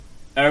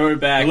Alright, we're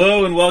back.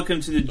 Hello and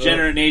welcome to the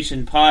Generate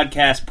Nation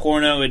podcast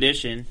porno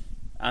edition.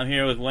 I'm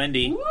here with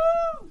Wendy. Woo! Woo!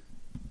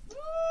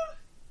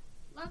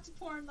 Lots of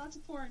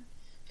porn.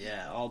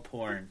 Yeah, all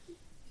porn.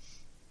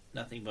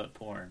 Nothing but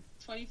porn.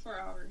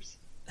 24 hours.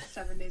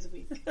 7 days a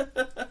week.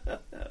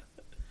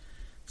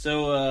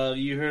 So,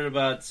 you heard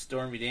about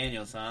Stormy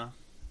Daniels, huh?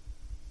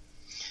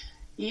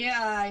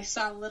 Yeah, I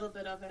saw a little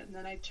bit of it and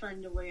then I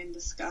turned away in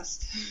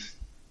disgust.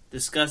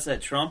 Disgust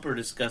at Trump or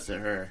disgust at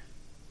her?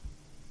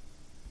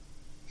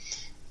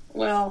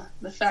 Well,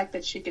 the fact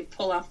that she could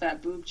pull off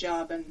that boob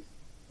job, and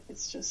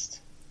it's just,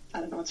 I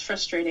don't know, it's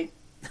frustrating.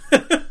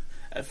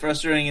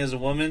 Frustrating as a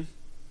woman?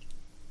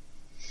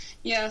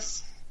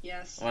 Yes.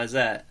 Why is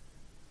that?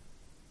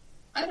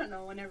 I don't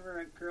know, whenever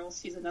a girl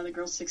sees another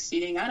girl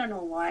succeeding, I don't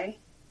know why,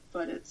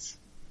 but it's,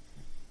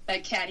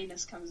 that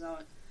cattiness comes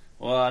out.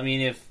 Well, I mean,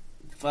 if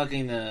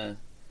fucking the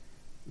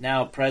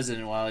now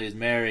president while he was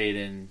married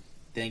and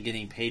then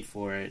getting paid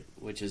for it,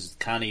 which is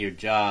kind of your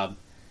job,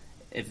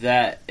 if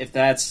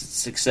that's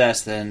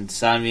success, then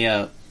sign me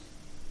up.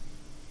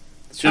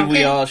 Shouldn't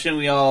we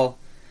all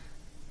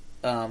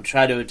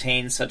try to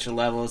attain such a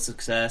level of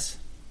success?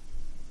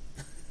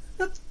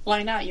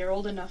 Why not? You're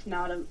old enough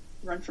now to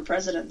run for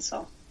president,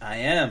 so. I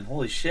am.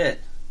 Holy shit.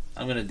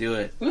 I'm gonna do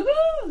it.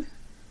 Woohoo!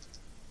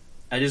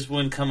 I just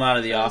wouldn't come out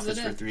of the office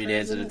for 3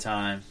 days at a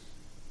time.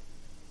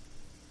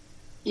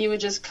 You would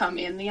just come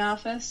in the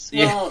office?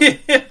 Yeah. Well,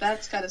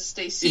 that's gotta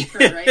stay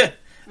secret, right?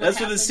 That's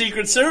what the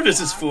Secret Service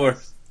is for.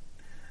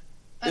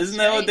 Isn't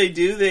that what they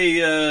do? They,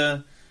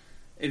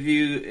 if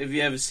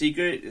you have a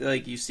secret,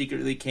 like you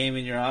secretly came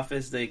in your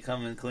office, they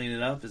come and clean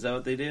it up. Is that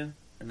what they do?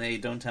 And they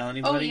don't tell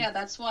anybody? Oh yeah,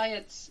 that's why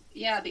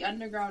the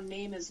underground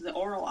name is the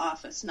Oral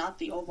Office, not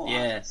the Oval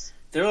Office.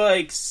 They're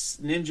like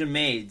ninja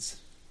maids.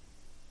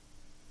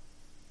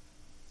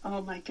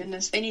 Oh my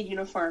goodness, they need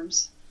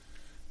uniforms.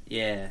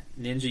 Yeah,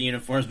 ninja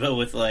uniforms, but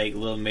with like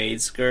little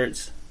maid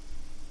skirts.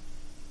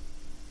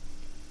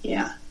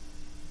 Yeah.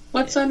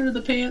 What's under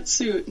the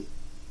pantsuit?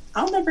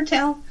 I'll never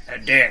tell. A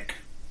dick.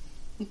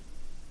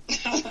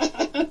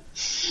 That's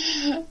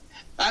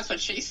what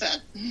she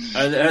said.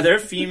 Are there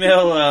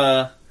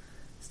female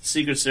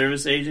Secret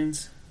Service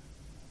agents?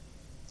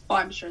 Oh,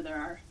 I'm sure there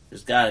are.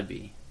 There's gotta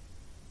be.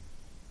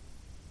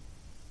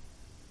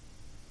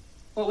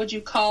 What would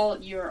you call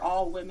your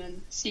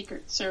all-women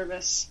Secret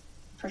Service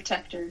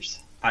protectors?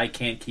 I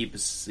can't keep a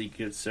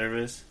Secret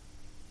Service.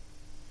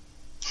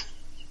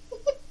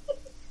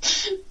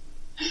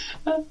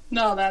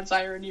 No, that's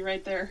irony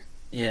right there.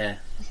 Yeah.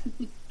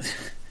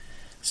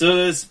 So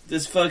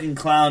this fucking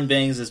clown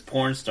bangs this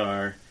porn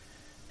star,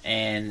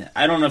 and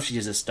I don't know if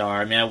she's a star.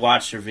 I mean, I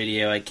watched her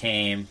video. I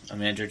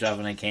jerked off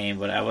when I came,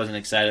 but I wasn't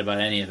excited about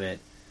any of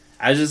it.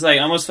 I was just like,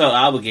 I almost felt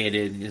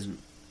obligated because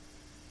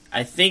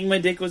I think my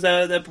dick was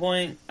out at that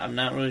point. I'm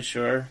not really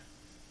sure.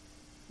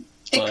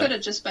 It could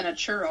have just been a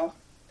churro.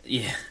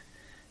 Yeah,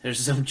 there's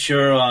some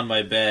churro on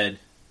my bed.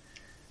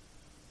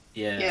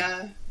 Yeah.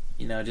 Yeah.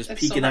 You know, just It's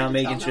peeking so hard out, to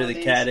making tell sure the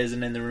nowadays. cat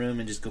isn't in the room,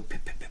 and just go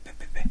pip, pip, pip, pip,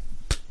 pip, pip.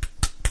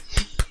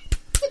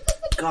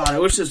 God, I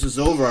wish this was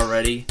over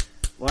already.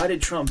 Why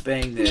did Trump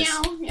bang this?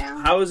 Meow, meow.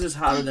 How is this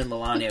hotter than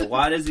Melania?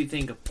 Why does he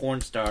think a porn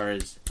star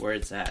is where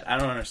it's at? I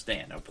don't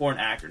understand. A porn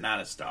actor,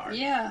 not a star.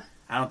 Yeah.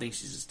 I don't think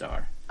she's a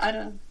star. I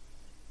don't.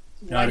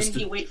 Not Why a didn't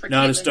he wait for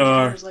not a Caitlyn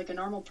star. Jenner's like a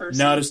normal person?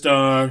 Not a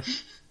star.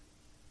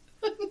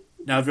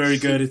 Not very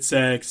good at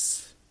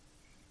sex.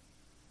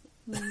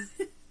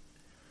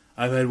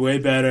 I've had way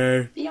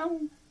better.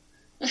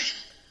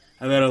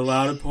 I've had a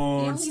lot of The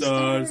porn only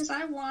stars.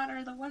 I want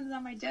are the ones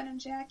on my denim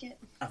jacket.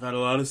 I've had a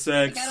lot of I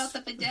sex. got out the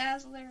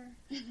bedazzler.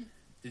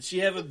 Did she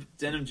have a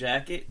denim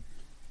jacket?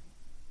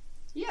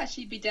 Yeah,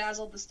 she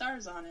bedazzled the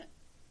stars on it.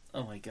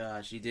 Oh my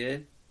gosh, she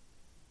did?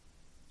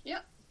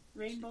 Yep.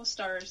 Rainbow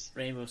stars.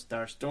 Rainbow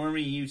Star.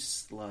 Stormy, you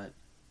slut.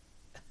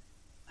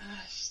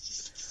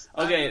 She's just,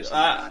 Okay,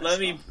 let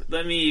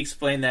me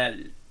explain that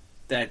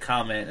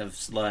comment of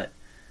slut.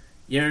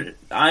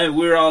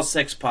 We're all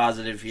sex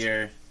positive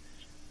here,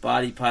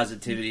 body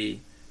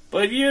positivity.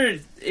 But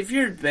if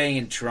you're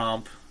banging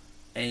Trump,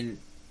 and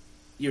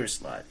you're a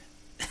slut.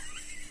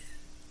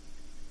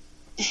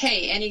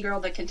 Hey, any girl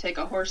that can take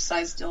a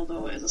horse-sized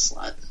dildo is a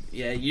slut.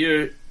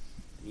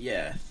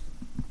 Yeah.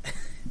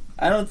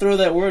 I don't throw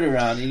that word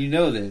around, and you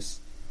know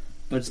this.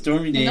 But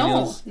Stormy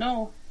Daniels...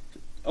 No.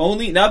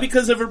 Only, not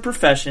because of her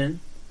profession,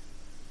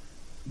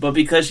 but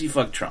because she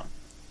fucked Trump.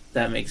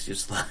 That makes you a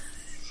slut.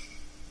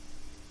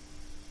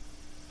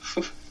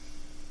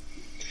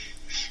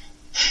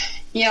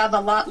 Yeah,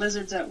 the lot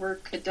lizards at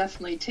work could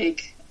definitely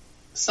take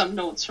some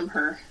notes from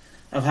her.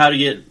 Of how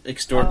to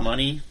extort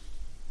money?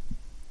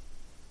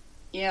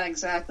 Yeah,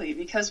 exactly.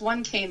 Because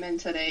one came in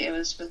today, it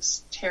was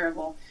just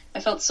terrible.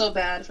 I felt so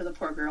bad for the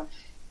poor girl.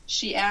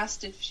 She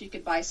asked if she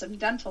could buy some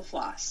dental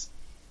floss.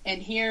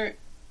 And here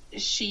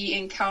she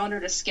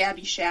encountered a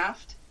scabby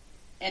shaft,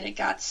 and it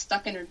got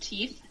stuck in her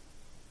teeth.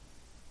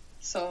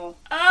 So,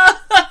 I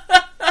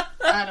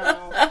don't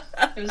know.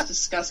 It was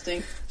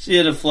disgusting. She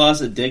had to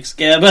floss a dick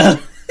scab out.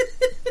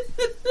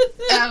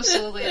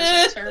 Absolutely, it was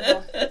just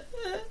terrible.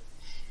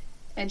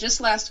 And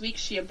just last week,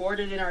 she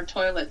aborted in our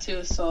toilet,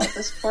 too. So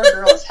this poor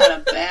girl has had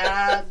a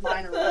bad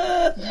line of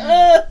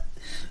running.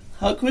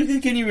 How quickly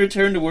can you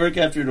return to work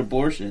after an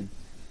abortion?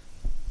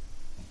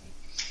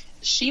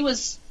 She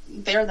was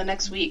there the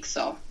next week,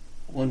 so.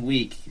 1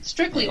 week.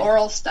 Strictly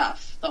oral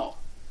stuff, though.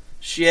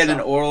 She had an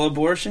oral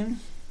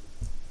abortion?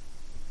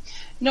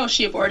 No,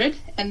 she aborted,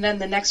 and then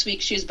the next week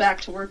she was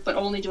back to work, but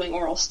only doing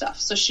oral stuff.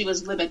 So she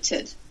was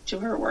limited to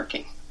her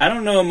working. I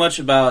don't know much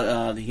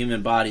about the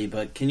human body,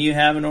 but can you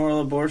have an oral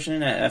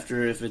abortion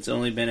after if it's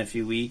only been a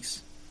few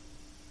weeks?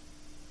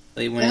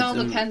 Like when It all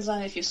depends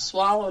on if you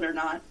swallowed or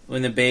not.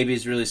 When the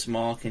baby's really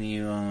small, can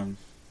you...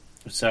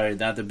 sorry,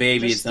 not the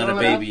baby. Just it's not a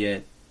baby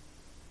yet.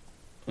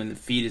 When the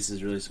fetus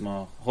is really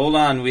small. Hold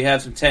on, we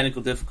have some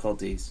technical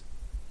difficulties.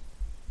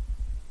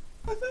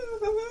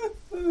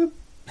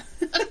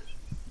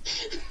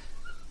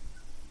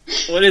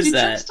 What is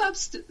that? Truck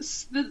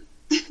stops,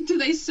 do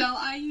they sell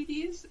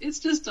IUDs? It's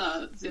just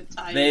a zip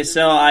tie. They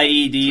sell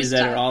IEDs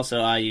that are also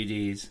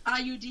IUDs.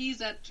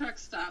 IUDs at truck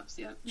stops,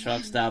 yep.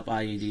 Truck stop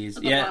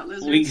IUDs. Yeah,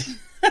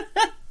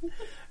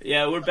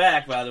 yeah, we're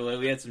back, by the way.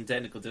 We had some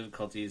technical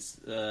difficulties.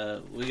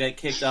 We got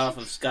kicked off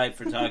of Skype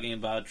for talking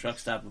about truck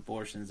stop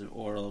abortions and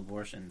oral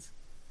abortions.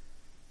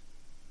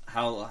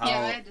 How? Yeah,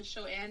 I had to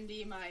show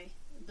Andy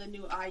the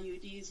new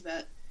IUDs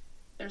that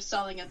they're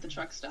selling at the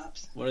truck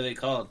stops. What are they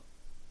called?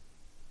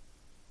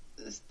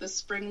 The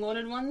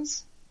spring-loaded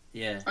ones?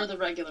 Yeah. Or the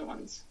regular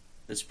ones?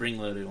 The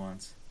spring-loaded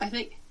ones. I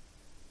think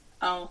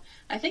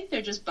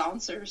they're just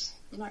bouncers.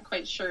 I'm not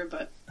quite sure,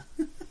 but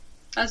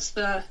that's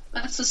the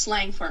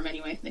slang for them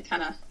anyway. They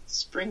kind of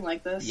spring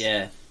like this.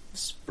 Yeah,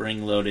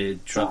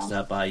 spring-loaded truck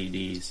stop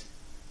IUDs.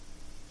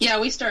 Yeah,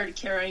 we started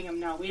carrying them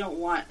now. We don't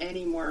want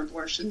any more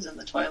abortions in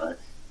the toilet.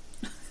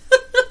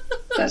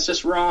 That's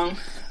just wrong.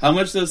 How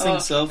much those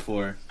things sell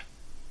for?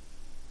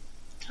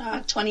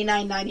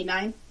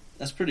 $29.99.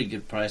 That's pretty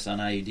good price on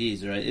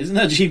IUDs, right? Isn't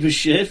that cheap as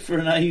shit for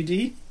an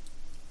IUD?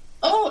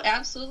 Oh,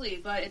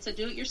 absolutely. But it's a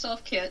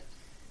do-it-yourself kit,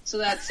 so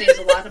that saves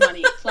a lot of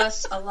money.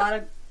 Plus, a lot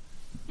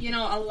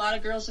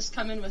of girls just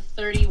come in with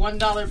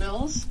 $31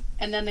 bills,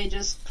 and then they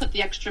just put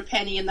the extra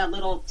penny in that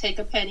little take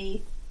a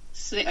penny,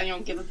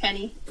 give a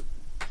penny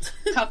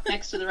cup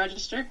next to the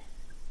register.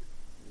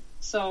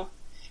 So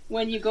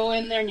when you go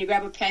in there and you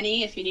grab a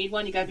penny, if you need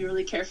one, you gotta be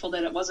really careful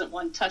that it wasn't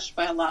one touched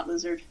by a lot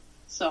lizard.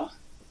 So.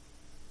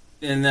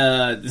 And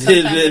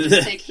sometimes they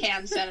just take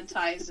hand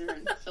sanitizer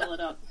and fill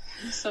it up,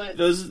 so it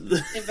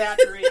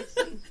evaporates.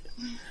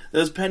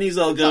 Those pennies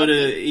all go to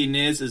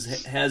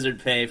Inez's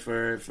hazard pay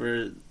for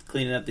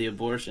cleaning up the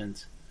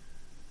abortions.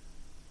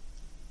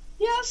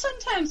 Yeah,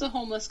 sometimes a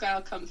homeless guy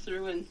will come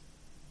through and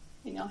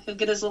he'll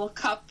get his little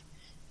cup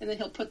and then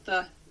he'll put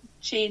the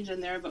change in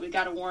there. But we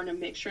got to warn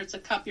him, make sure it's a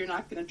cup you're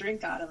not going to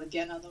drink out of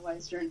again,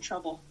 otherwise you're in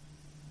trouble.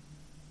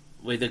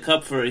 Wait, the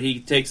cup he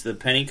takes the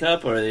penny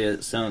cup, or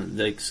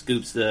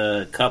scoops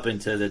the cup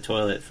into the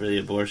toilet for the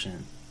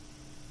abortion?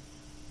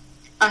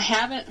 I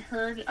haven't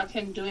heard of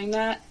him doing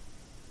that,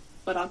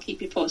 but I'll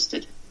keep you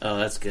posted. Oh,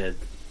 that's good.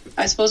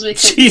 I suppose we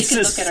could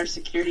look at our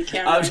security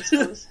camera.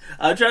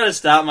 I'm trying to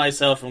stop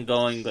myself from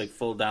going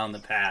full down the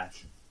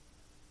path.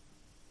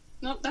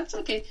 Nope, that's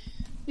okay.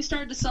 We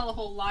started to sell a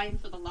whole line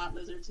for the lot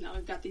lizards. Now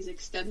we've got these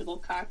extendable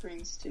cock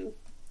rings too.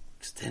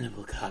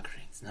 Extendable cock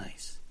rings,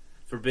 nice.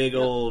 For big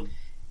old...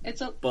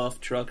 It's a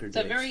buff trucker dicks.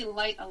 It's a very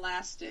light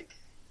elastic.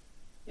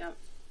 Yep.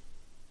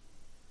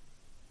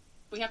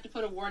 We have to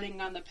put a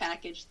warning on the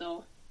package,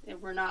 though.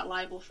 We're not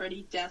liable for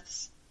any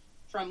deaths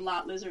from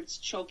lot lizards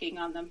choking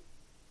on them.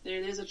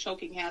 There is a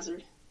choking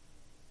hazard.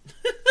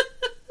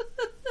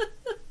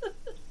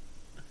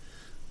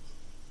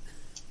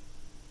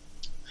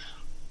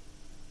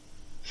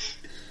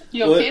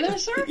 You okay there,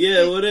 sir?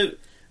 Yeah, what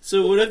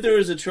if there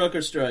was a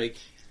trucker strike?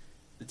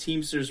 The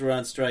Teamsters were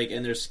on strike,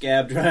 and they're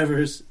scab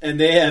drivers, and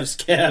they have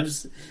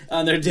scabs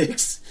on their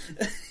dicks.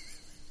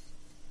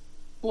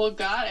 Well,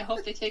 God, I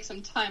hope they take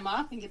some time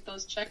off and get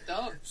those checked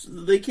out.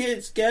 They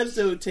can't. Scabs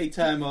don't take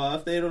time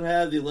off. They don't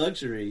have the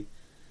luxury.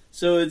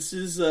 So it's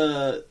just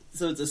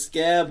it's a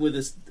scab with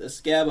a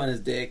scab on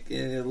his dick,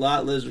 and a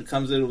lot lizard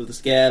comes in with a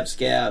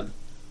scab.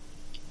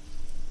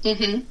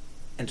 Mm-hmm.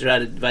 And try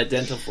to buy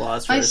dental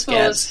floss for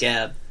a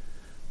scab.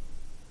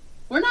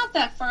 We're not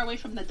that far away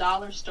from the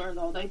dollar store,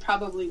 though. They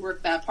probably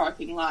work that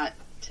parking lot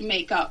to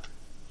make up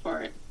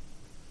for it.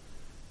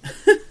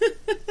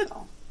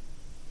 So,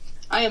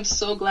 I am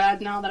so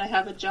glad now that I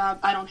have a job.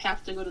 I don't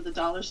have to go to the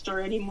dollar store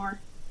anymore.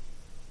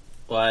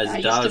 Why is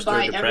the dollar store depressing?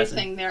 I used to buy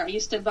everything there. I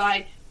used to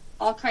buy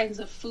all kinds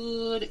of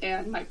food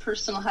and my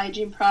personal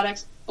hygiene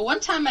products. But one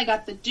time I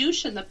got the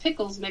douche and the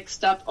pickles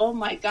mixed up. Oh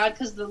my God,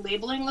 because the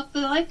labeling looked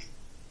alike.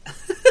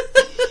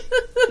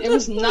 It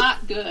was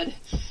not good.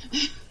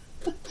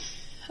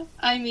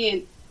 I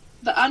mean,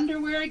 the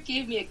underwear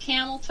gave me a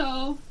camel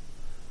toe.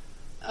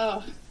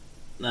 Oh.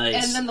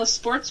 Nice. And then the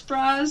sports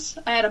bras,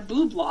 I had a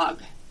boob log.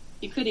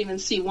 You couldn't even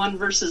see one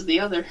versus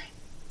the other.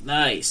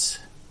 Nice.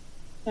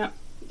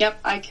 Yep,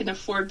 I can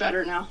afford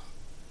better now.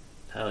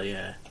 Hell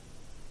yeah.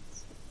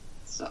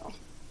 So.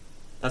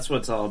 That's what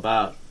it's all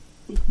about.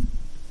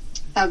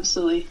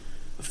 Absolutely.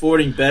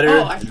 affording better,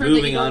 Oh, I've and heard that you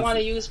moving don't on. want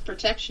to use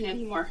protection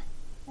anymore.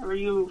 Are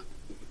you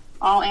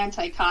all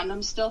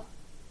anti-condom still?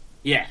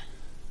 Yeah,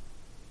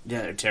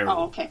 they're terrible.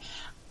 Oh, okay.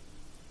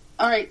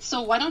 All right,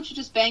 so why don't you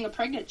just bang a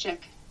pregnant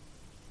chick?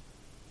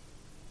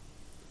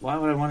 Why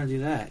would I want to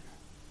do that?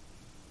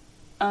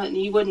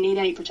 You wouldn't need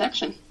any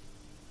protection.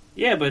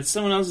 Yeah, but it's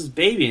someone else's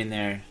baby in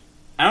there.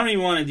 I don't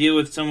even want to deal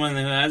with someone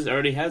who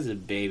already has a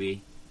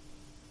baby.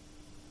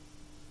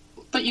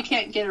 But you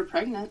can't get her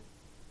pregnant.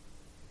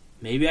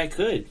 Maybe I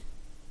could.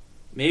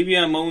 Maybe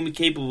I'm only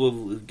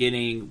capable of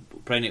getting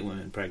pregnant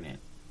women pregnant.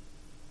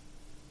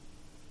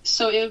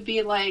 So it would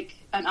be like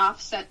an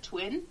offset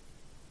twin?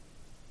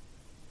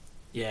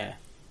 Yeah.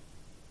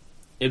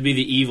 It'd be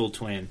the evil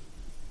twin.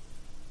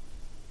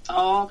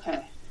 Oh,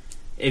 okay.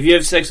 If you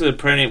have sex with a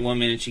pregnant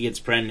woman and she gets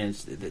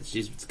pregnant,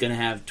 she's going to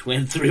have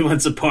twins 3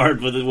 months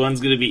apart, but the one's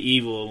going to be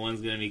evil and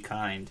one's going to be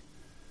kind.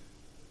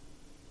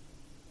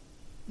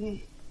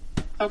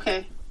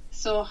 Okay.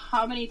 So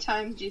how many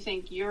times do you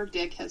think your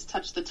dick has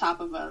touched the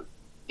top of a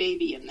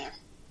baby in there?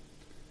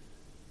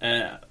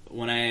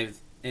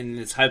 In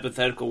this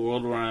hypothetical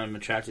world where I'm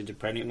attracted to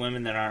pregnant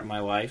women that aren't my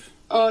wife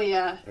Oh,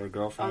 yeah. or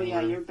girlfriend. Oh, or yeah,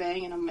 whatever, you're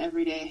banging them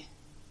every day.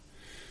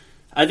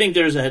 I think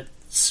there's a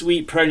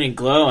sweet pregnant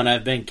glow, and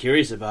I've been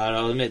curious about it.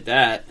 I'll admit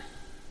that.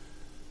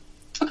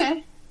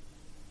 Okay.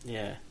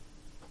 Yeah.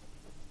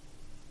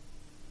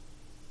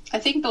 I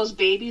think those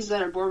babies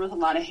that are born with a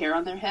lot of hair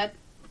on their head,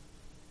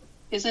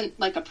 isn't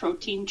like a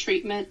protein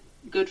treatment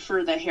good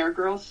for the hair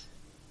growth?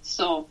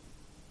 So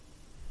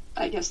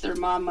I guess their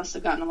mom must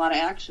have gotten a lot of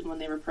action when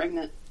they were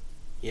pregnant.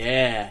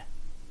 Yeah.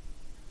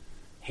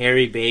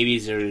 Hairy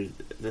babies are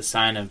the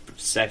sign of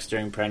sex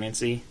during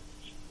pregnancy.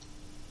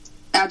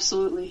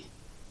 Absolutely.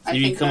 So if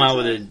you come out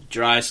with a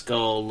dry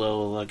skull,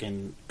 little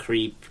looking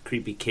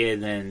creepy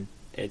kid, then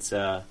it's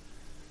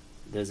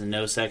there's a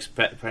no sex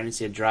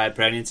pregnancy, a dry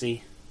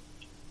pregnancy.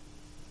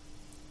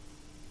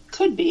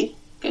 Could be.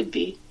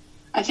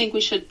 I think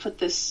we should put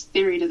this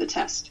theory to the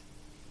test.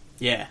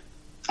 Yeah.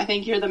 I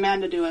think you're the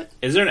man to do it.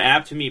 Is there an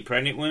app to meet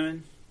pregnant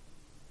women?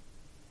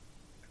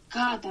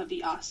 God, that'd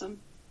be awesome.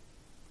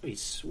 That'd be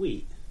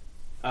sweet.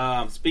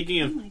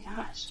 Speaking Oh of my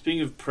gosh.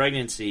 Speaking of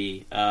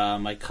pregnancy,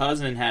 my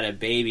cousin had a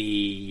baby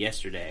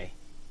yesterday.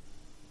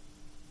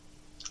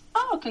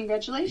 Oh,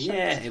 congratulations.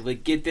 Yeah,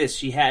 but get this,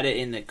 she had it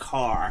in the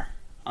car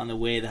on the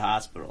way to the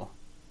hospital.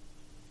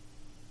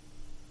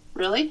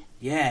 Really?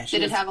 Yeah.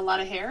 Did it have a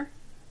lot of hair?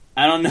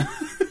 I don't know.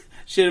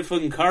 She had a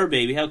fucking car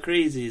baby. How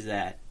crazy is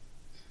that?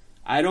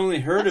 I'd only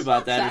heard That's about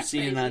not that or that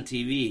seen it on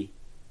TV.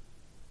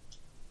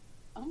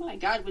 Oh my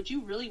God, would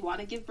you really want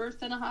to give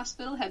birth in a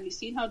hospital? Have you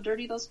seen how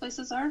dirty those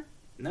places are?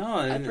 No,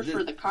 I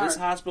prefer the car. This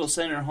hospital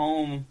sent her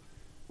home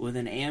with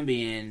an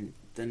Ambien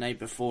the night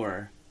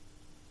before.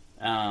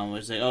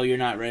 Was like, oh, you're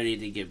not ready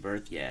to give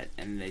birth yet,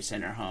 and they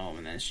sent her home,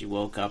 and then she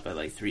woke up at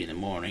like 3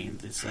 a.m.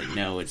 and it's like,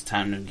 no, it's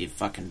time to give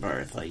fucking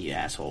birth, like you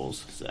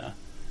assholes. So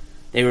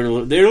they were a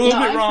little bit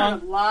I've wrong.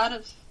 heard a lot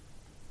of.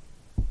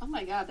 Oh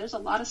my God, there's a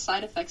lot of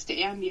side effects to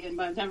Ambien,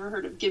 but I've never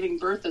heard of giving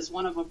birth as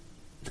one of them.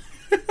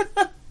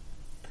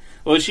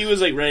 Well, she was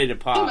like ready to I'm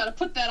pop. gonna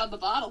put that on the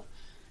bottle.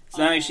 It's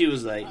not like she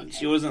was like okay.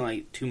 she wasn't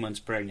like 2 months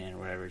pregnant or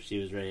whatever. She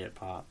was ready to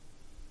pop.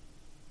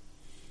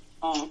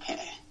 Oh, okay.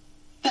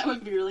 That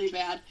would be really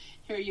bad.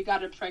 Here you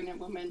got a pregnant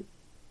woman,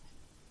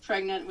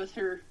 pregnant with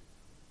her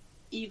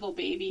evil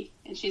baby,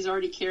 and she's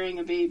already carrying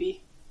a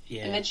baby.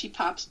 Yeah. And then she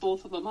pops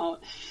both of them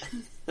out.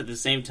 At the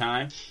same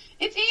time,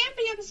 It's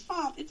Ambien's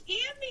fault. It's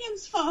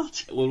Ambien's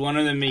fault. would one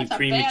of them be That's a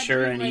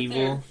premature bad and dream right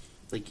evil? there.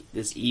 Like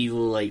this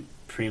evil, like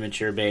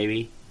premature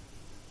baby.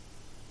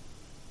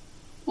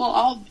 Well,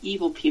 all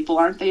evil people,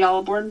 aren't they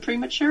all born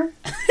premature?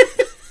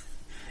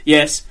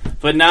 Yes,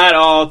 but not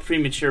all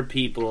premature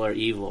people are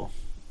evil.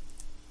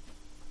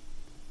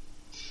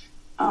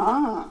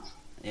 Ah,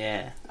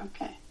 Yeah.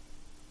 okay.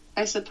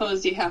 I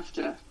suppose you have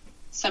to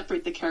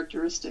separate the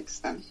characteristics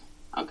then.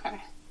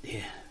 Okay.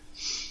 Yeah.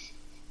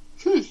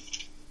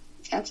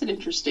 That's an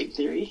interesting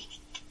theory.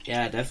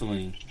 Yeah,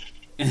 definitely.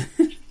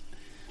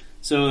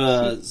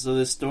 So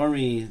the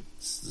stormy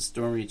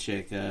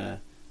chick,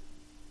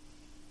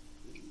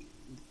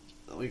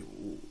 like,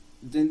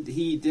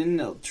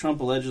 didn't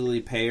Trump allegedly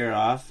pay her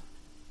off?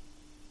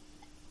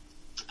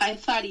 I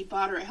thought he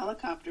bought her a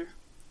helicopter.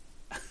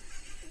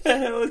 A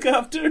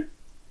helicopter?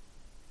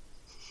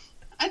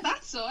 I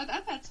thought so. I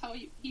thought that's how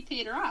he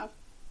paid her off.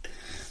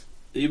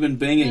 You've been And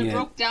banging it it.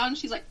 broke down.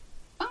 She's like,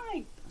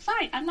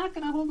 fine, I'm not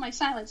going to hold my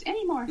silence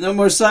anymore. No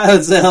more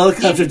silence. The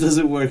helicopter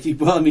doesn't work. You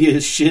bought me a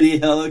shitty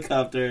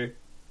helicopter.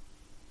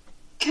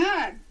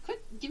 God,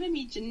 quit giving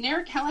me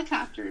generic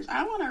helicopters.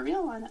 I want a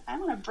real one. I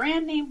want a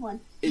brand name one.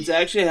 It's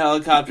actually a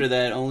helicopter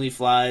that only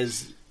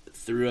flies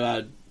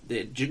throughout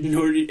the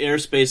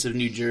airspace of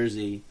New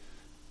Jersey.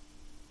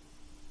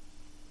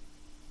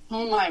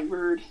 Oh my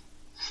word.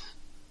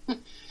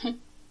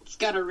 It's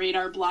got a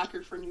radar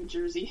blocker for New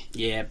Jersey.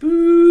 Yeah,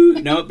 boo!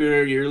 Nope,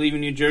 you're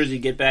leaving New Jersey.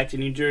 Get back to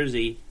New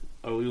Jersey,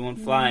 or we won't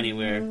fly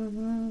anywhere.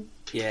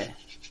 Yeah.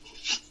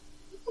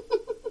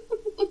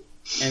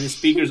 And the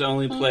speakers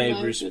only play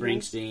my Bruce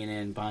goodness. Springsteen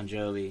and Bon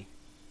Jovi.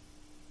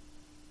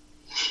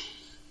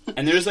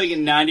 And there's like a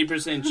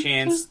 90%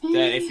 chance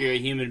that if you're a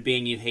human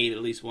being, you hate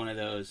at least one of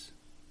those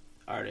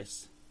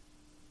artists.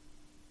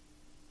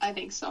 I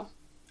think so.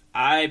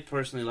 I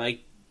personally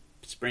like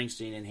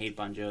Springsteen and hate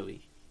Bon Jovi.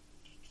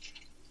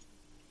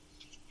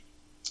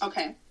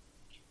 Okay.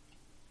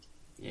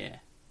 Yeah.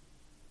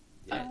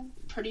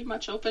 Pretty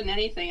much open to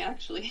anything,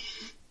 actually.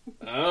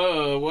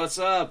 Oh, what's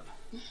up?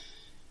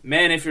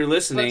 Men, if you're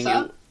listening, What's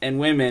up? and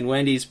women,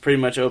 Wendy's pretty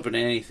much open to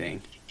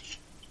anything.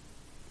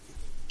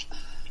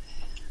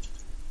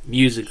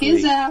 Musically.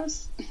 His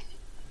ass.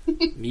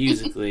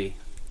 Musically.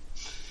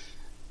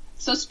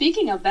 So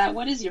speaking of that,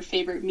 what is your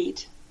favorite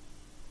meat?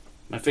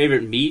 My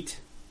favorite meat?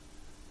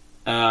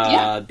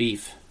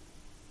 Beef.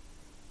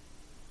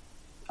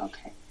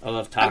 Okay. I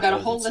love tacos. I've got a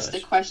whole and list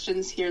such. of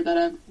questions here that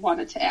I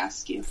wanted to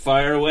ask you.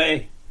 Fire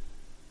away.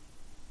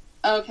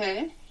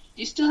 Okay.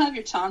 Do you still have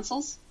your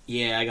tonsils?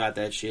 Yeah, I got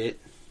that shit.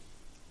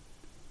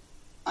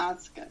 Oh,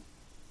 that's good.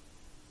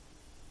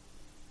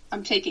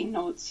 I'm taking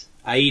notes.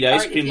 I eat ice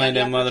Alright, if cream you like had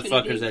them the motherfuckers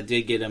opportunity- that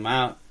did get them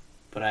out,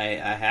 but I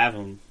have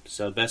them.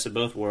 So best of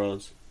both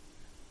worlds.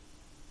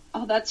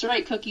 Oh, that's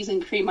right. Cookies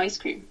and cream ice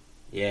cream.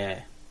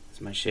 Yeah,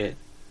 that's my shit.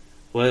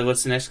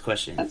 What's the next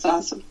question? That's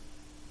awesome.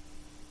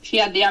 If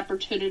you had the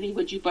opportunity,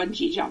 would you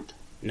bungee jump?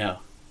 No.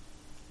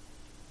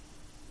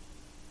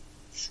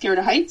 Scared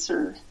of heights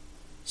or?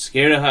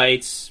 Scared of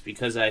heights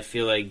because I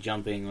feel like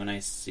jumping when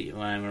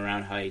I'm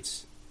around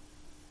heights.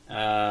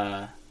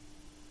 What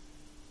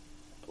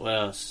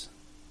else?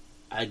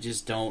 I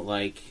just don't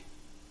like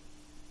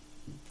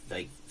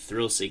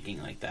thrill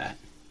seeking like that.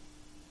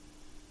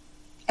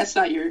 That's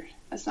not your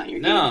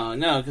game.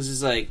 No, because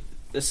it's like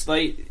the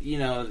slight.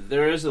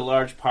 There is a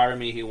large part of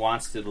me who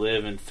wants to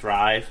live and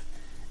thrive,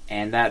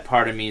 and that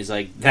part of me is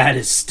like, that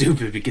is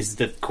stupid because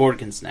the cord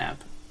can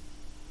snap,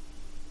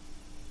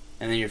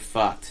 and then you're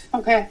fucked.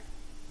 Okay.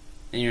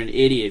 And you're an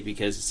idiot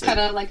because it's like, Kind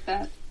of like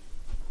that.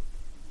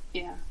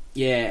 Yeah.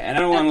 yeah, and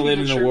I don't want to live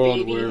in a premature world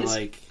baby, where his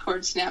like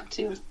cord snap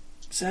too.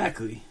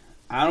 exactly.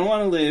 I don't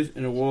want to live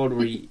in a world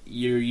where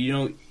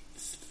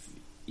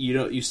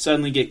you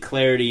suddenly get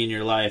clarity in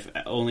your life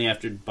only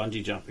after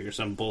bungee jumping or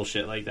some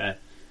bullshit like that.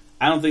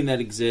 I don't think that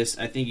exists.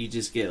 I think you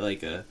just get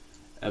like a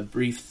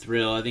brief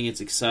thrill. I think it's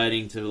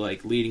exciting to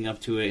like leading up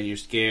to it and you're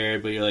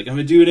scared, but you're like, I'm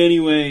gonna do it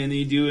anyway, and then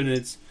you do it and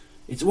it's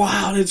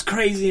wild, it's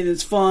crazy, and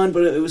it's fun,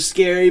 but it was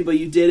scary, but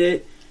you did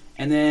it,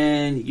 and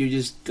then you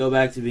just go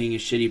back to being a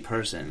shitty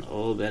person a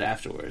little bit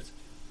afterwards.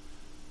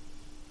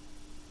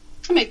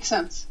 That makes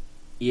sense.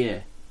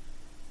 Yeah.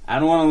 I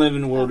don't want to live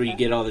in a world where you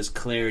Okay. get all this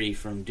clarity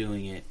from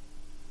doing it.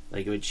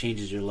 Like, it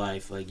changes your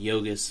life, like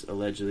yoga's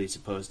allegedly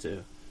supposed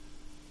to.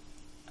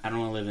 I don't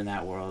want to live in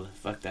that world.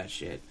 Fuck that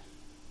shit.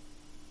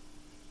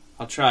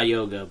 I'll try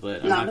yoga,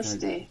 but I'm not going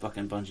to Namaste.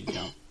 fucking bungee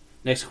jump.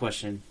 Next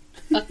question.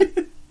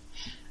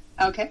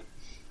 Okay.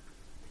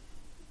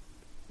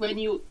 When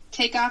you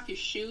take off your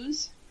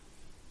shoes,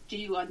 do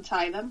you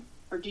untie them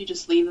or do you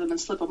just leave them and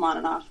slip them on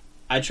and off?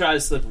 I try to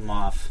slip them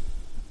off.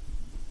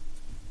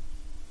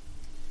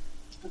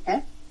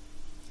 Okay.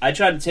 I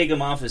try to take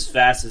them off as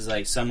fast as,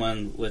 like,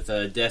 someone with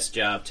a desk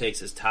job takes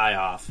his tie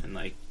off and,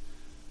 like,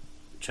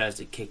 tries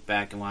to kick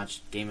back and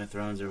watch Game of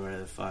Thrones or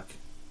whatever the fuck.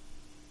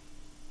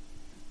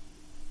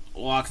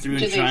 Walk through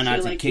Do and they try not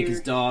feel to like kick you're-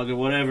 his dog or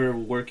whatever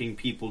working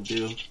people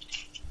do.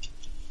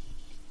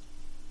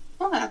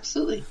 Oh,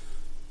 absolutely.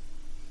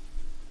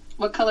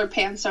 What color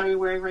pants are you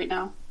wearing right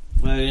now?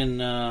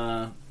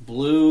 Fucking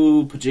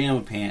blue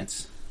pajama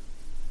pants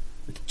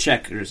with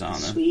checkers on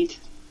them. Sweet.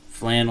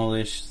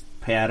 Flannel-ish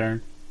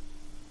pattern.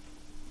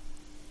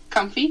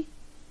 Comfy?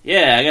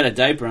 Yeah, I got a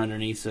diaper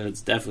underneath, so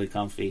it's definitely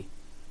comfy.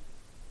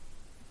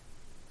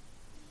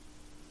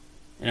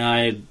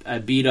 I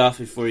beat off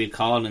before you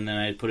called, and then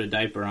I put a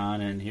diaper on,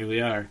 and here we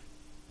are.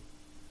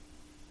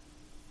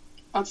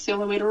 That's the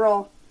only way to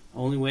roll.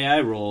 Only way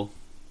I roll.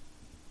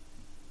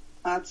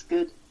 That's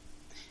good.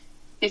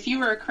 If you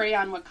were a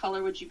crayon, what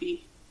color would you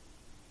be?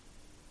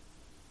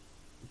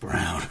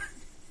 Brown.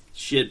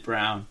 Shit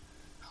brown.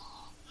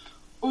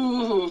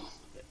 Ooh.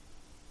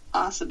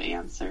 Awesome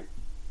answer.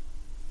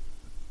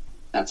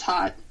 That's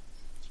hot.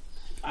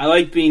 I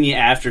like being the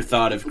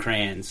afterthought of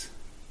crayons.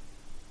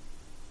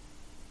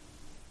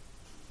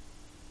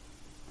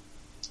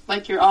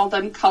 Like you're all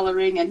done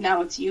coloring and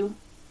now it's you.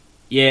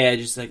 Yeah,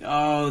 just like,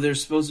 oh,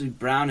 there's supposed to be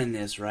brown in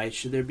this, right?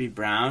 Should there be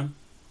brown?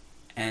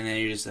 And then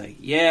you're just like,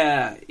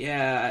 yeah,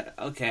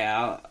 okay,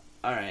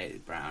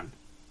 alright, brown.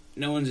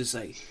 No one's just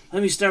like,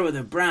 let me start with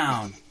a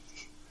brown.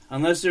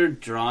 Unless they're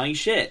drawing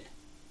shit.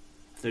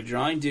 If they're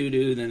drawing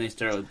doo-doo, then they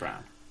start with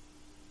brown.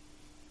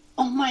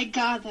 Oh my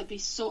god, that'd be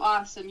so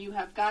awesome. You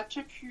have got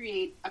to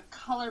create a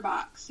color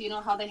box. You know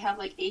how they have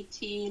like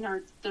 18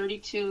 or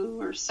 32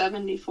 or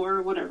 74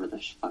 or whatever the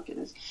fuck it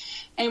is.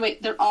 Anyway,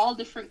 they're all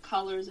different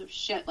colors of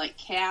shit, like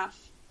calf,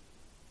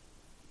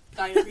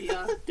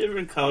 diarrhea,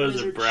 Different colors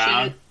of lizard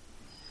brown. shit.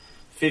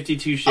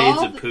 52 shades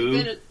All of the-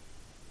 poo.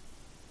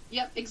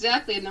 Yep,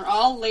 exactly. And they're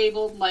all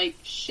labeled like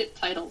shit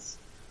titles.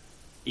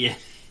 Yeah.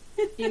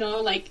 You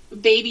know, like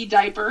baby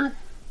diaper.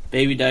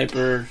 Baby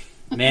diaper,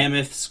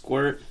 mammoth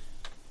squirt.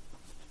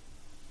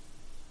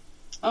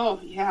 Oh,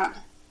 yeah.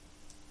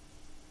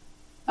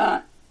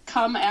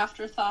 Come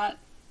afterthought.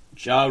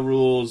 Ja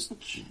Rule's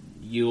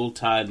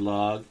Yuletide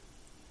log.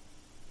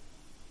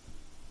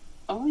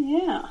 Oh,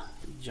 yeah.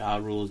 Ja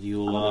Rule's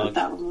Yule I wonder log. what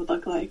that one would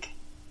look like.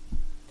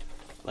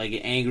 Like an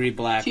angry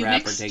black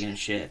rapper taking a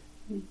shit.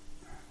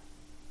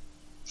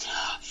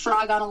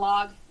 Frog on a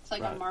log. It's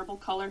like Right. a marble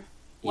color.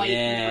 White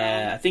and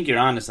Yeah, brown. I think you're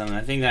onto something.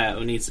 I think that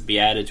needs to be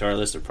added to our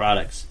list of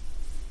products.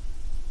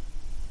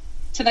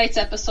 Tonight's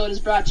episode is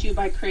brought to you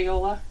by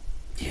Crayola.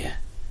 Yeah.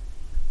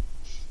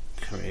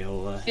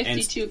 Crayola.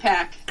 52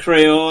 pack.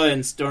 Crayola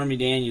and Stormy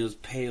Daniels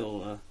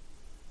Payola.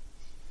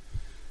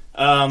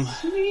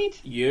 Sweet.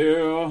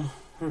 Yeah.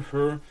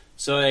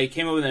 So I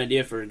came up with an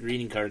idea for a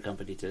greeting card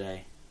company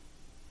today.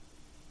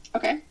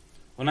 Okay.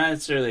 Well, not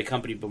necessarily a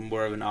company, but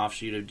more of an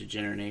offshoot of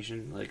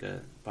Degeneration, like a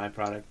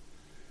byproduct.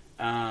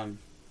 And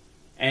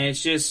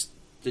it's just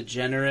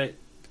degenerate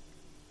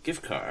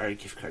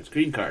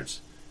greeting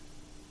cards.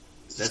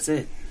 That's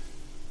it.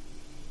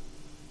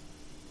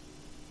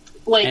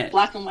 Like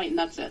black and white, and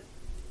that's it.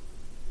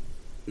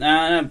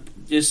 Nah,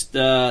 just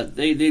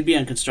they'd be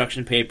on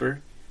construction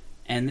paper,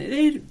 and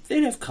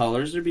they'd have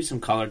colors. There'd be some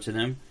color to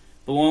them.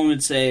 But one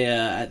would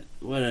say,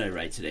 what did I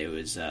write today? It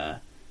was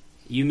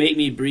you make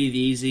me breathe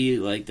easy,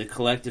 like the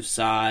collective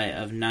sigh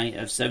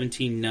of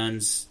 17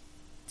 nuns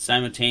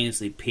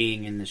simultaneously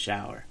peeing in the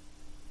shower.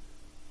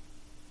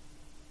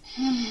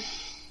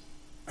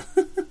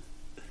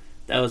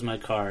 That was my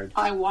card.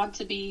 I want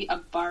to be a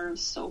bar of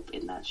soap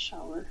in that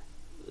shower.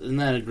 Isn't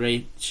that a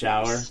great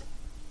shower? Yes.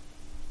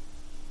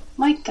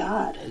 My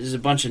God. There's a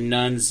bunch of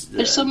nuns.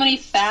 There's so many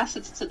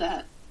facets to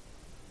that.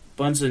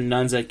 Bunch of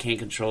nuns that can't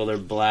control their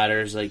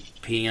bladders, like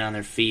peeing on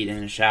their feet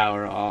in a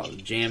shower, all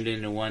jammed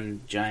into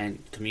one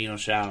giant communal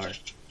shower.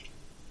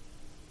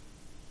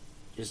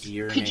 Just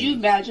urinating. Could you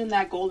imagine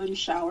that golden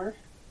shower?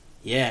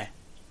 Yeah.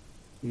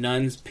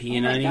 Nuns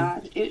peeing on you. Oh my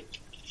God.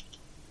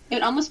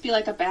 It'd almost be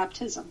like a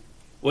baptism.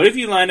 What if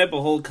you lined up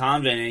a whole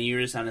convent and you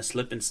were just on a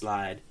slip and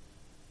slide?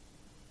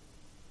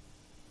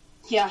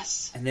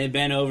 Yes. And they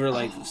bent over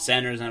like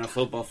centers on a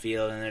football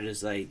field and they're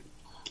just like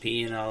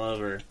peeing all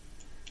over.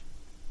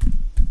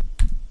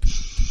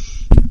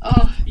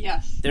 Oh,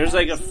 yes. There's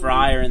absolutely. like a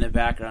friar in the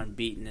background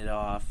beating it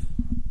off.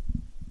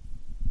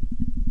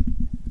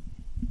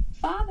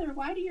 Father,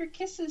 why do your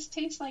kisses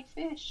taste like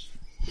fish?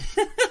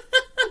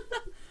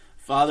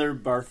 Father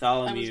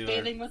Bartholomew. I was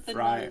bathing with the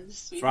Friar, nuns,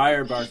 sweetheart.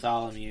 Friar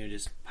Bartholomew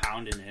just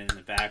pounding it in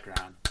the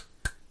background.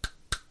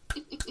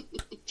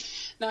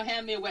 Now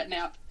hand me a wet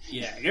nap.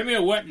 Yeah, give me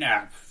a wet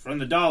nap from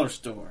the dollar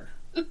store.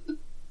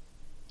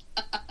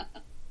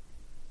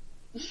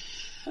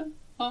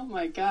 Oh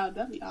my God,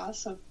 that'd be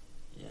awesome.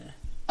 Yeah.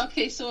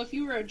 Okay, so if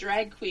you were a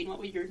drag queen, what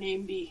would your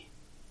name be?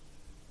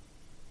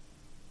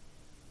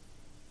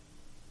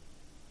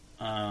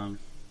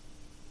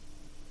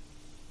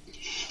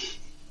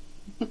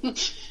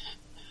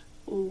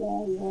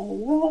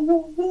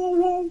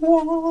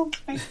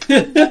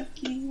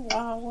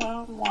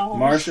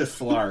 Marsha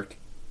Flark.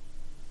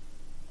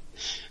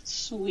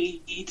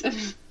 Sweet.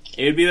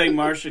 It would be like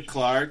Marsha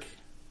Clark.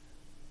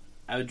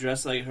 I would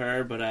dress like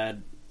her, but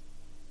I'd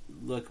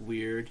look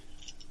weird.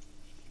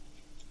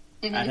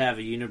 Mhm. I'd have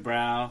a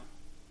unibrow.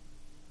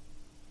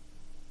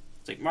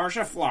 It's like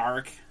Marsha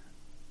Flark.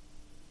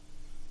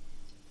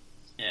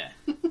 Yeah.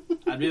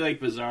 I'd be like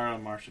Bizarro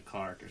and Marsha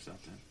Clark or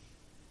something.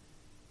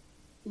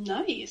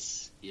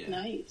 Nice. Yeah.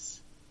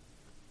 Nice.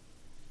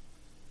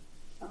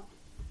 Oh.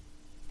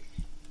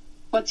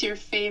 What's your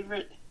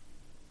favorite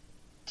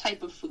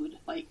type of food?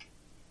 Like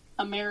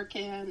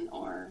American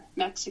or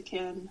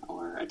Mexican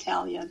or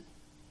Italian?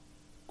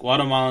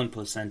 Guatemalan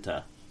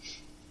placenta.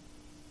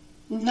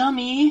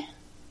 Nummy.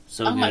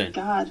 So Oh good. my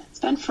God. It's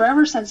been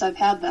forever since I've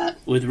had that.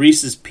 With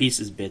Reese's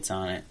Pieces bits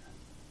on it.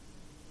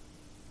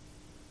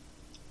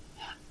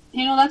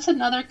 You know, that's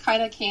another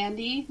kind of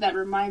candy that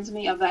reminds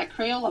me of that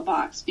Crayola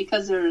box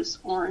because there's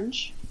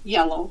orange,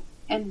 yellow,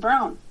 and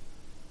brown.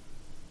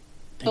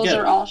 Those Yeah.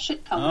 are all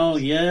shit colors. Oh,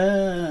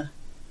 yeah.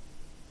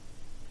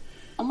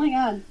 Oh my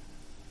God.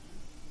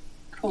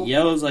 Cool.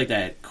 Yellow's like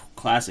that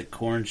classic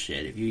corn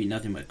shit. If you eat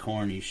nothing but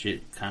corn, you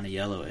shit kind of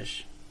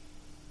yellowish.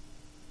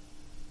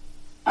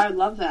 I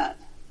love that.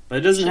 But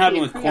it doesn't Should happen be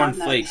a with crayon corn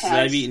that flakes. 'Cause has-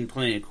 I've eaten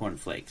plenty of corn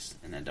flakes,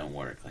 and that don't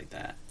work like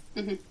that.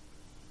 Mm-hmm.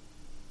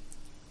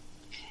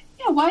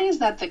 Yeah, why is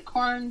that? The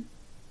corn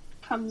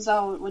comes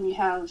out when you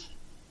have,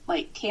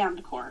 like,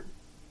 canned corn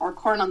or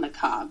corn on the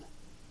cob.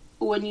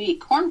 But when you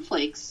eat corn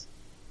flakes,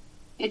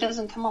 it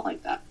doesn't come out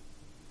like that.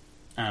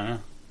 I don't know.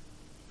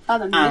 Oh,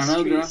 the I don't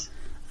know, girl. mysteries.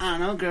 I don't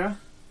know, girl.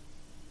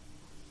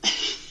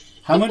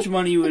 How much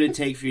money would it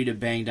take for you to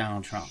bang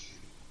Donald Trump?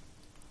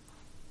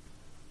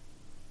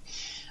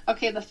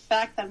 Okay, the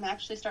fact that I'm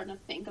actually starting to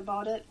think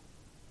about it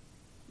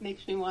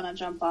makes me want to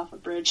jump off a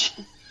bridge.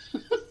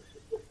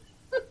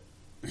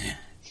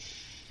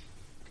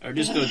 Or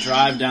just go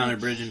drive down a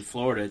bridge in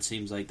Florida. It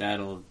seems like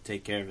that'll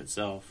take care of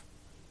itself.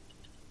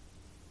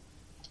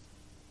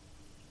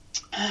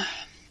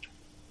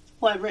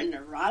 Well, I've written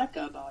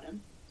erotica about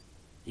him.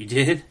 You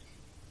did?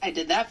 I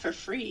did that for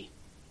free.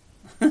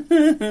 You're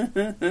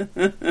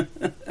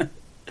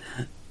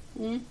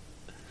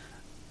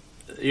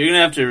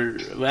gonna have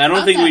to. I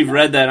don't think we've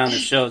read that on the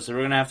show, so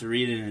we're gonna have to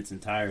read it in its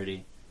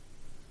entirety.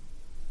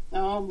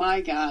 Oh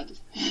my god!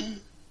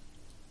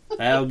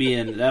 That'll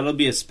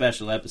be a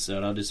special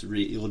episode. I'll just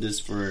read. We'll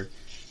just for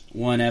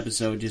one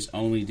episode just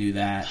only do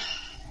that.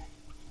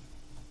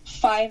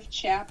 5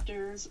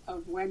 chapters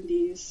of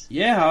Wendy's.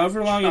 Yeah,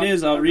 however long it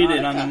is, I'll read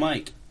it on the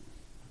mic.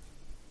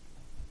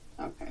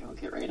 Okay, we'll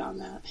get right on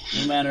that.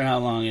 No matter how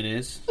long it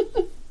is.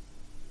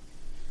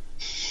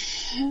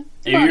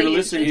 If you're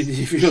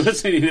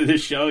listening to the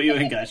show, you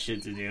ain't got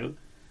shit to do.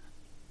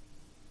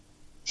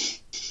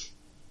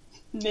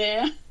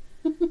 Nah.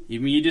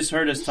 You just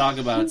heard us talk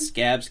about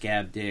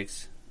scab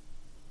dicks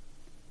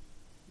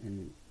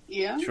and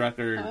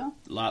trucker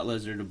lot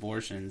lizard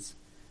abortions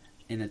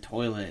in a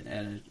toilet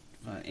at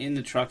in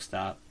the truck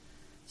stop.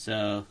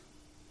 So,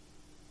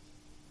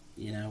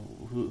 you know,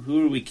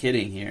 who are we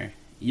kidding here?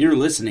 You're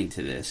listening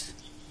to this.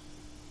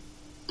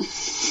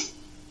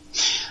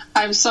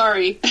 I'm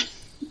sorry.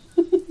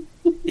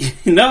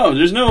 No,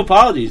 there's no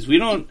apologies. You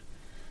don't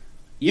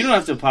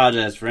have to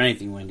apologize for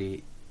anything,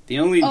 Wendy.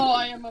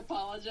 I am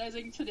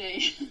apologizing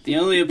today. The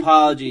only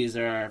apologies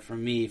are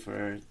from me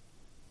for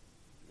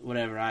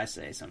whatever I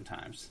say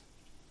sometimes.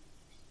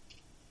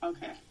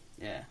 Okay.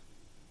 Yeah.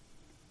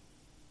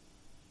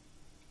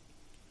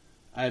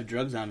 I have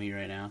drugs on me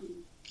right now.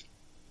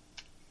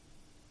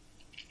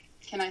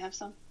 Can I have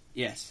some?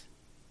 Yes.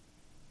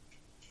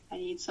 I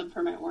need some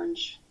for my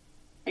orange.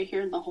 Right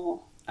here in the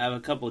hole. I have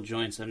a couple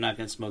joints. I'm not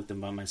going to smoke them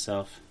by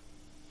myself.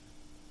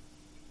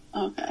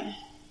 Okay.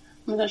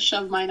 I'm going to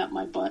shove mine up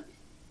my butt.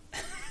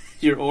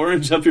 Your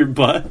orange up your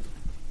butt?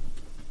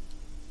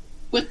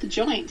 With the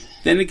joint.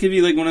 Then it could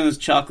be like one of those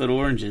chocolate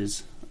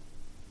oranges.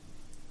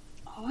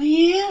 Oh,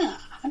 yeah.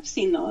 I've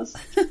seen those.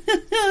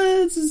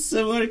 It's a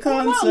similar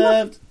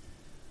concept.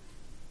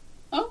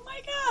 Oh,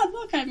 my God.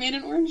 Look, I made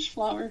an orange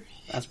flower.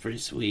 That's pretty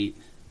sweet.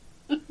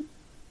 I'm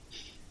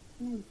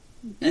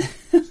going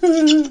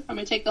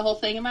to take the whole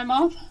thing in my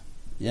mouth?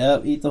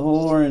 Yep, eat the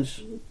whole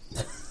orange.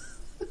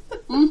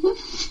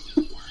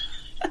 Mm-hmm.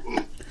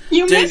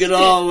 You Take it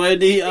all,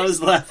 Wendy. I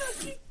was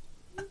laughing.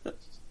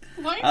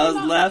 Why are you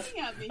not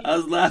looking at me? I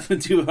was laughing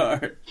too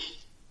hard.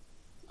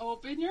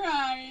 Open your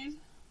eyes.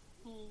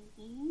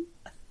 Mm-hmm.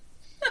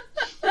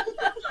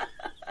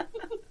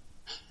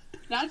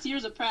 That's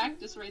years of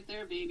practice right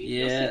there, baby. Yeah.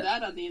 You'll see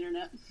that on the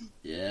internet.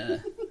 Yeah.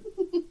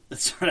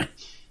 That's right.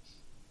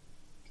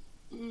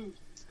 Mm.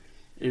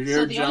 If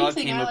your the jaw only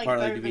thing came I like apart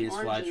like better a than Venus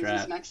oranges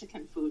flytrap. is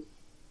Mexican food.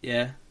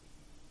 Yeah.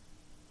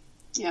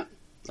 Yep.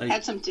 Like, I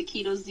had some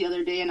taquitos the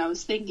other day, and I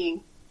was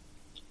thinking,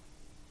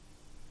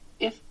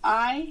 if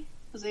I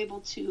was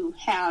able to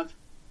have,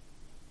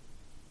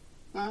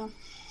 how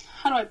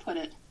do I put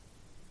it?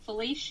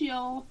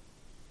 Fellatio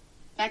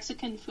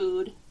Mexican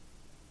food,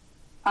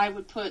 I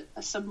would put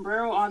a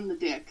sombrero on the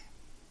dick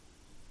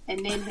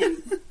and name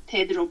him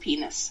Pedro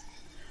Penis.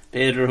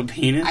 Pedro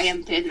Penis? I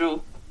am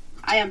Pedro.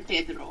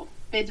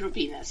 Pedro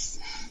Penis.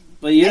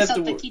 But you I have sell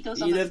to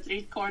taquitos on the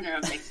street corner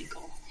of Mexico.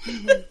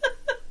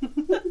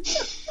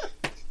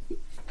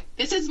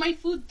 This is my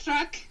food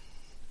truck.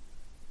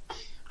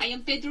 I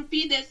am Pedro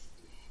Penis.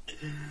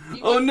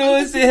 Oh no,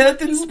 it's the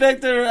health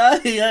inspector.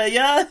 Ay, ay,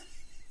 ay.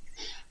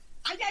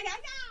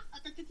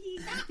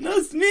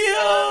 Nos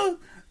mío.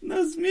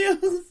 Nos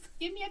míos.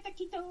 Give me a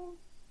taquito.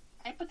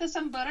 I put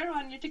some butter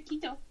on your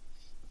taquito.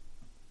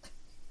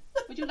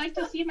 Would you like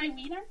to see my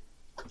wiener?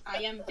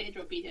 I am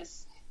Pedro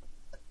Penis.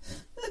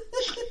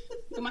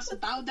 You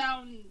must bow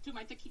down to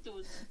my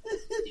taquitos.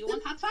 Do you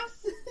want hot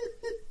sauce?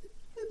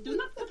 Do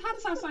not put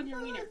hot sauce on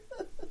your wiener.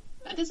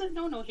 That is a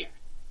no-no here.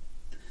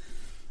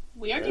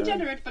 We are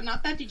degenerate, but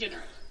not that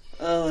degenerate.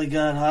 Oh my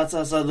god, hot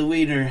sauce on the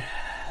wiener.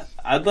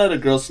 I'd let a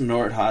girl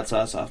snort hot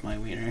sauce off my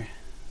wiener.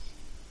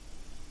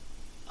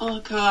 Oh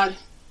god.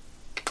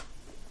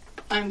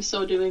 I'm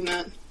so doing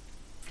that.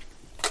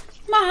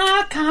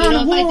 My kind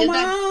of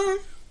woman.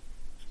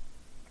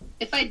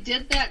 If I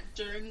did that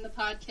during the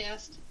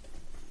podcast,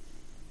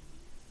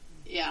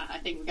 yeah, I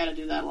think we gotta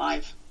do that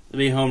live. It'll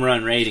be home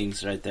run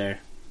ratings right there.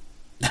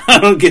 I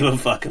don't give a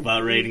fuck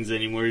about ratings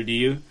anymore, do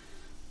you?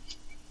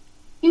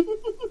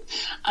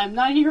 I'm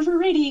not here for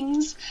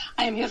ratings.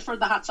 I am here for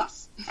the hot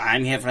sauce.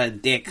 I'm here for the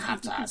dick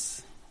hot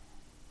sauce.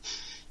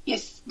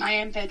 Yes, I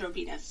am Pedro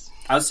Penis.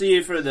 I'll see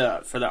you for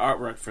the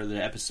artwork for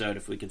the episode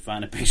if we can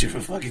find a picture of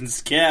a fucking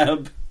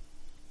scab.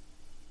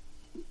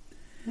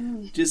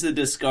 Just a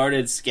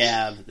discarded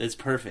scab. That's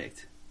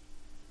perfect.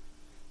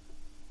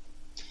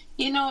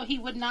 You know, he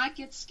would not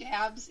get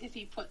scabs if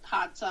he put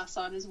hot sauce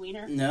on his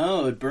wiener.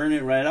 No, it'd burn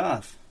it right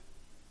off.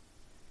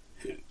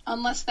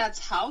 Unless that's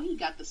how he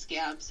got the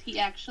scabs. He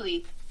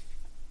actually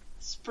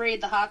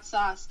sprayed the hot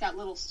sauce, got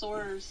little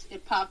sores,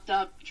 it popped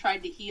up,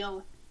 tried to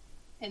heal,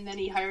 and then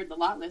he hired the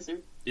lot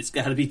lizard. It's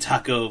gotta be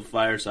taco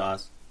fire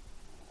sauce.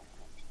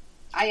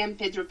 I am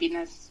Pedro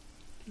Penis.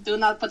 Do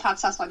not put hot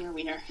sauce on your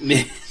wiener.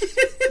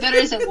 There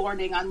is a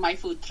warning on my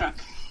food truck.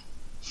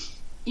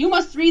 You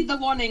must read the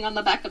warning on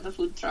the back of the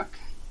food truck.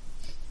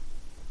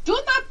 Do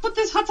not put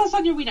this hot sauce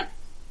on your wiener.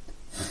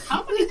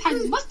 How many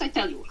times must I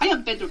tell you? I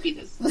am Pedro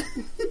Pines.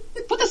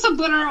 Put a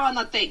sombrero on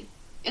that thing.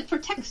 It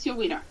protects your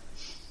wiener.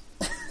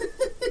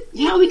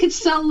 Yeah, we could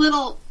sell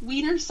little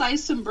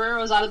wiener-sized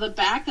sombreros out of the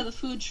back of the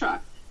food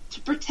truck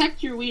to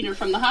protect your wiener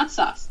from the hot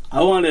sauce.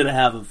 I wanted to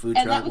have a food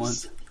truck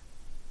once.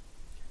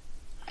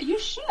 You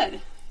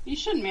should. You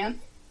should, man.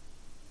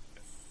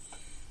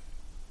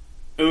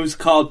 It was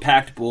called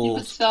Packed Bulls. You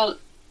could sell...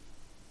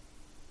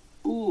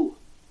 Ooh.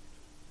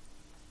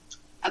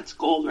 That's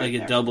gold right there.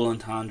 Like a double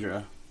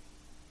entendre.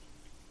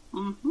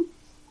 Mm-hmm.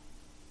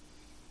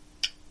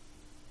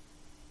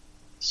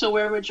 So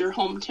where would your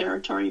home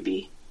territory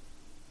be?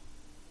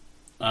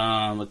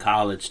 A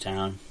college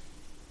town.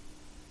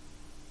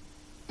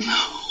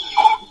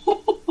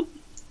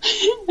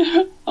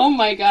 Oh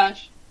my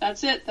gosh.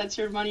 That's it. That's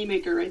your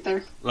moneymaker right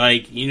there.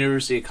 Like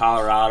University of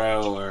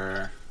Colorado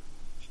or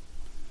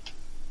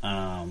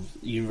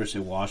University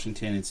of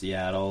Washington in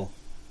Seattle.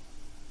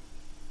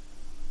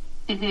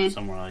 Mm-hmm.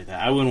 Somewhere like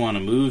that. I wouldn't want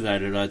to move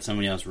that or let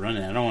somebody else run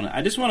it.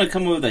 I just want to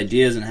come up with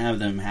ideas and have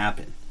them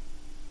happen.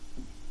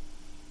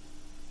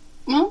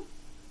 Well,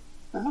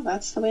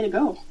 that's the way to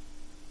go.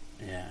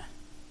 Yeah.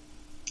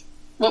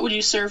 What would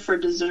you serve for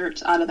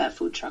dessert out of that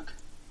food truck?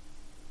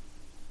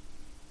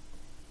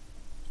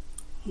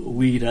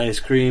 Weed ice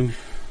cream.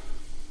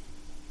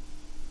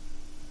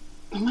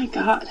 Oh my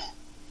god.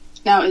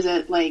 Now, is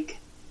it like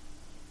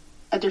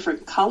a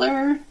different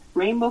color?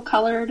 Rainbow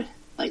colored?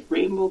 Like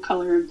rainbow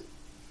colored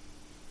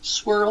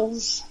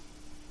swirls?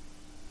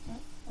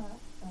 Oh,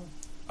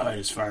 I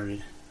just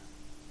farted.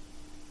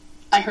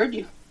 I heard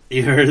you.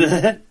 You heard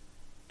that?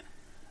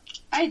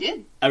 I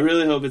did. I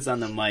really hope it's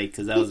on the mic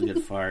because that was a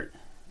good fart.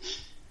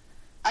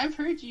 I've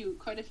heard you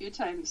quite a few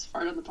times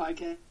fart on the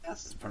podcast.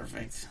 That's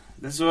perfect.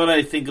 This is what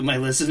I think of my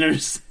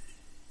listeners.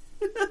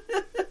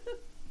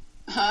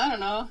 I don't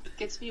know.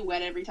 Gets me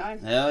wet every time.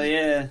 Hell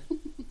yeah.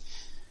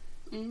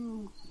 I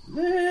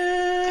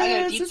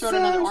gotta deep throat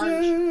another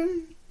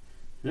orange.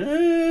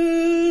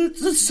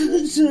 It's the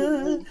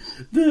sunshine,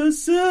 the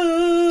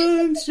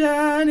sun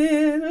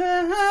shining.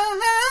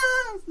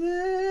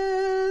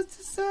 There's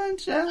the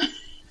sunshine.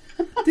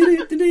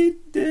 There's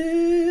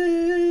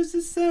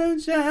the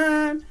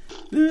sunshine,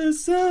 the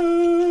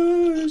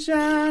sun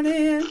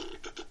shining.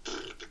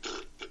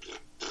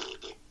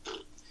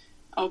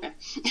 Okay.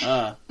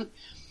 Uh. I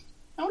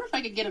wonder if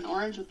I could get an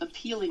orange with the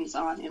peelings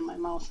on in my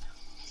mouth.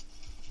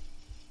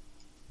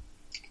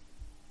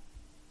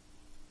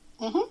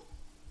 Mm-hmm.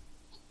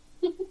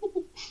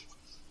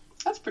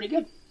 That's pretty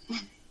good.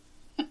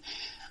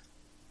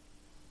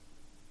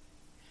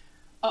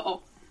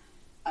 Uh-oh.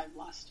 I've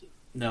lost you.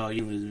 No,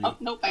 you lose me. Oh,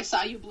 nope, I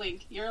saw you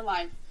blink. You're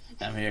alive.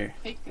 I'm here.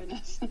 Thank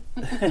goodness.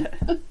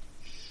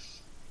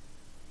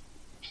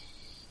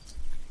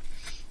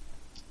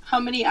 How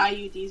many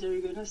IUDs are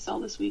you going to sell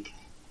this week?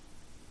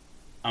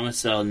 I'm going to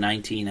sell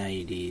 19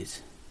 IUDs.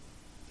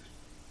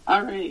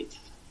 All right.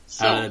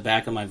 So, out of the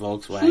back of my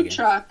Volkswagen. Food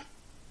truck.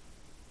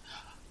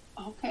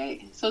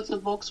 Okay, so it's a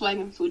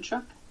Volkswagen food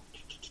truck?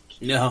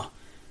 No.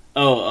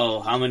 Oh,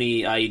 how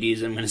many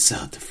IUDs I'm going to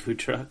sell at the food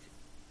truck?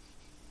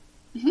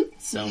 Mm-hmm.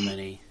 So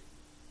many.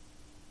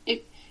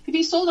 If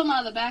you sold them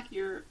out of the back of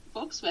your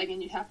Volkswagen,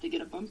 you'd have to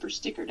get a bumper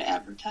sticker to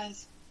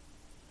advertise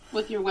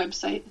with your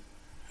website.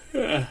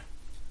 No,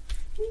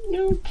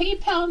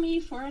 PayPal me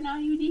for an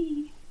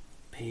IUD.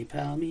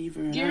 PayPal me for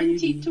an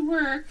Guaranteed IUD. to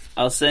work.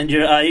 I'll send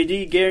your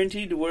IUD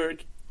guaranteed to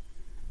work.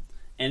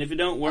 And if it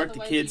don't work,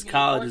 Otherwise, the kid's you may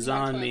college abort is my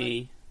on toilet.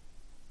 me.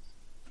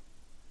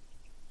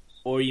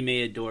 Or you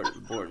may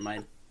abort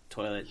my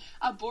toilet.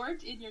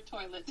 Abort in your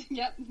toilet.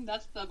 Yep,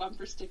 that's the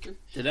bumper sticker.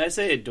 Did I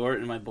say adort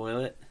in my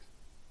boilet?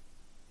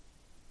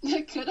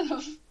 It could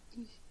have.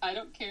 I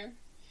don't care.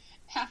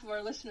 Half of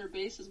our listener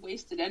base is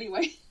wasted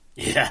anyway.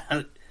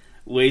 Yeah.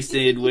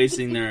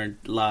 Wasting their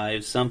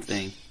lives.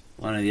 Something.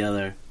 One or the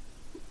other.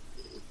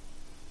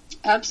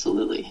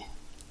 Absolutely.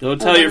 Go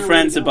tell your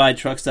friends to buy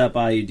Truck Stop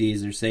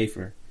IUDs. They're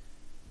safer.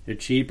 They're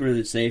cheaper.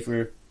 They're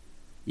safer.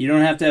 You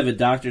don't have to have a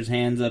doctor's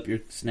hands up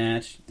your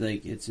snatch.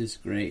 Like, it's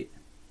just great.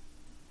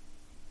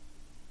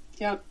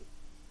 Yep.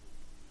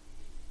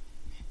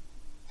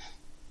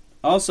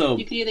 Also,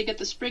 You can either get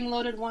the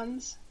spring-loaded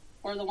ones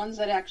or the ones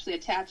that actually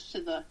attach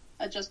to the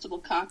adjustable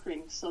cock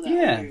ring. So that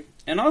yeah.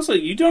 And also,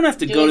 you don't have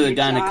to go to the Doing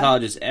your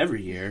gynecologist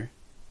every year.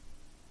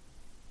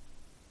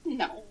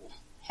 No.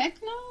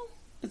 Heck no.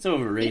 It's They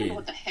don't overrated. know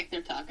what the heck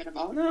they're talking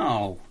about.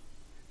 No.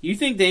 You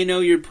think they know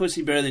your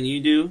pussy better than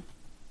you do?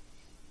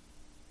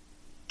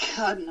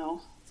 God,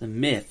 no. It's a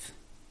myth.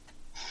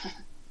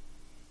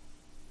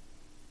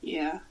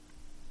 Yeah.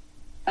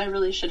 I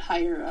really should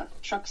hire a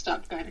truck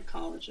stop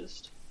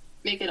gynecologist.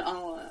 Make it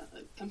all a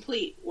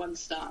complete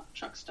one-stop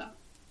truck stop.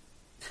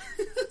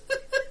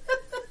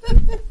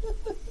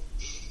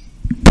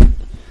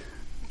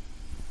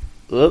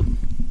 Whoop.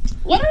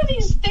 What are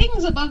these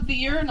things above the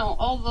urinal?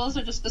 Oh, those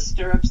are just the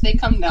stirrups. They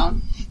come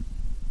down.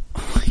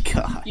 Oh my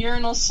god.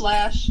 Urinal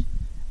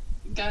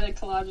 /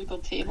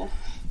 Gynecological table.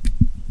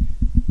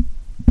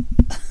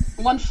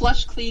 One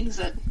flush cleans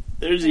it.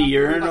 There's a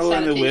urinal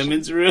in the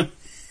women's room?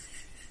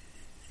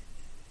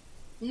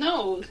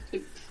 No.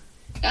 The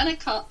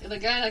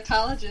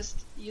gynecologist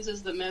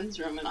uses the men's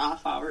room in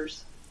off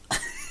hours.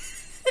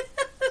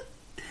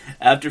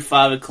 After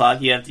 5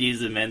 o'clock, you have to use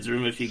the men's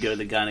room if you go to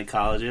the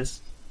gynecologist?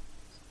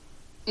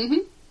 Mm-hmm.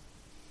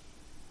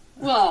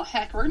 Well,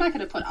 heck, we're not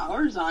going to put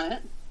hours on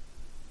it.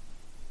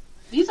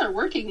 These are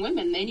working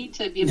women. They need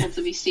to be able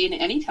to be seen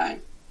at any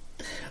time.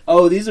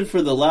 Oh, these are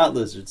for the lot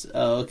lizards.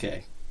 Oh,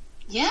 okay.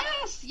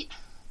 Yes!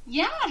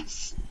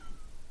 Yes!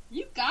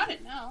 You got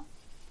it now.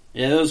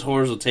 Yeah, those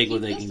whores will take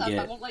what they Keep can this up. get.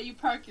 I won't let you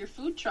park your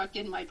food truck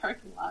in my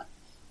parking lot.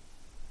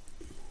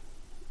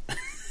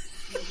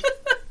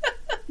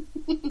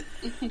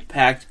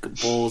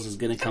 Packed Bowls is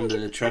going to come to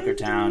the trucker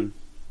town.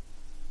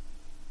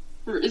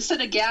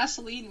 Instead of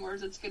gasoline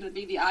wars, it's going to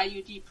be the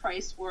IUD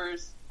price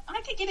wars.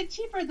 I could get it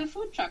cheaper in the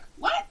food truck.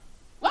 What?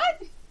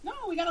 What? No,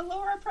 we got to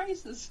lower our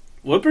prices.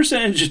 What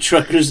percentage of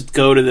truckers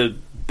go to the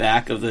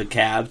back of the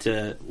cab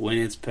to when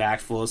it's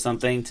packed full of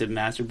something to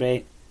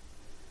masturbate?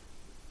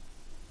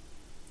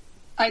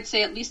 I'd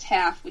say at least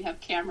half. We have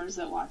cameras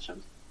that watch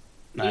them.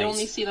 Nice. You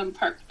only see them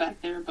parked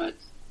back there, but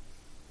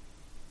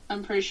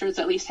I'm pretty sure it's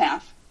at least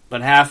half.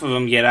 But half of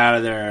them get out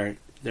of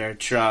their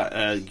truck,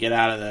 get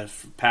out of the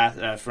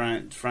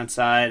front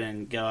side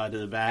and go out to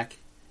the back,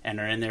 and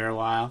are in there a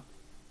while.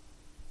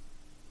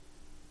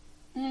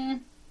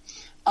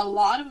 A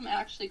lot of them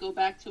actually go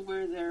back to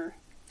where their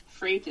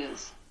freight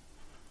is.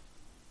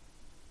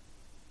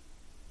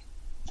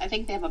 I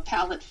think they have a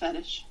pallet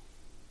fetish.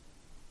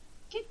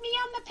 Get me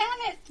on the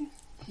pallet.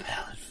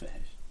 Pallet fetish.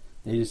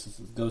 They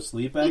just go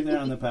sleep back there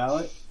on the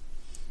pallet?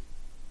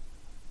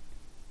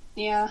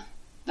 Yeah,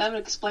 that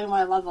would explain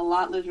why a lot of the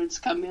lot lizards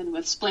come in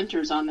with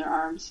splinters on their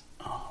arms.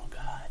 Oh,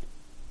 God.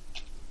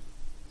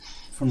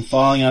 From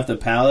falling off the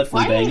pallet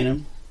from banging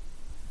them?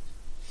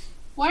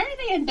 Why are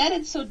they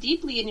embedded so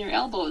deeply in your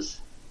elbows?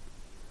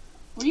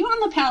 Were you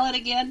on the pallet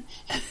again?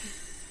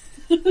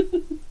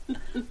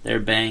 They're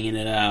banging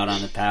it out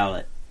on the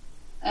pallet.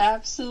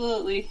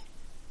 Absolutely.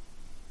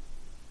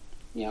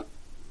 Yep.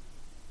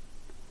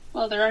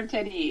 Well, there aren't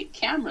any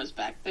cameras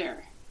back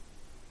there.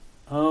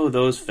 Oh,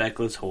 those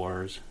feckless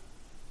whores.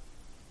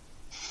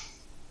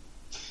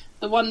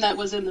 The one that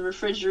was in the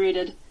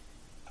refrigerated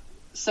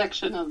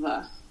section of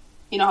the...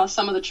 You know how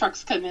some of the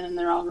trucks come in and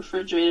they're all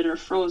refrigerated or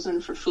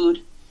frozen for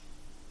food?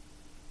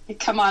 They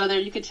come out of there,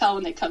 you could tell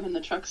when they come in the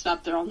truck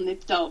stop, they're all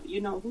nipped out.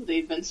 You know who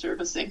they've been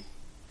servicing.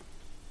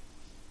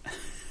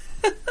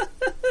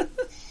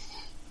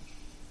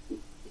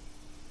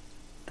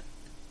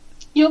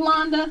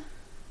 Yolanda,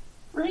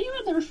 were you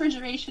in the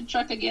refrigeration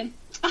truck again?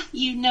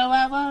 You know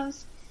I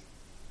was.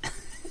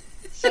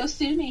 So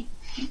sue me.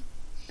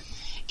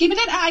 Give me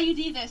that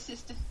IUD there,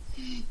 sister.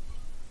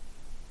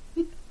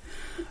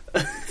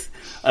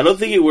 I don't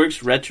think it works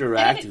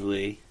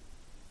retroactively.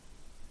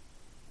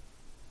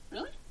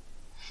 Really?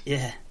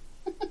 Yeah.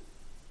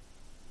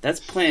 That's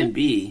Plan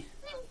B.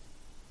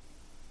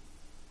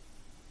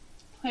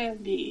 Plan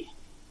B.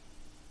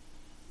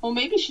 Well,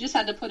 maybe she just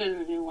had to put in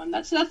a new one.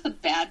 That's the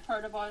bad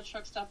part about a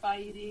truck stop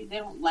IUD. They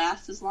don't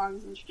last as long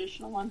as the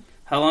traditional one.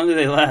 How long do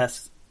they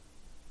last?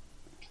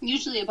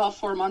 Usually about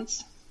 4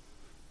 months.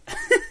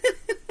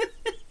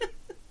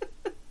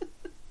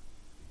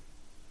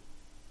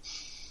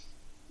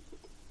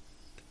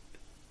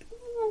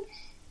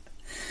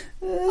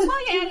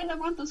 While you're at it, I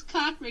want those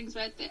cock rings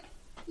right there.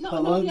 No,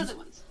 the other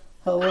ones.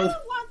 I don't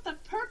want the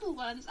purple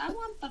ones. I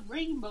want the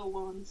rainbow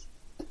ones.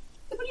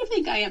 What do you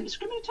think I am,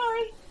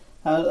 discriminatory?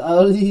 How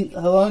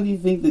long do you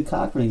think the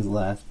cock rings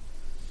last?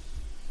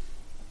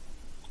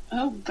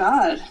 Oh,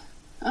 God.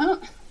 I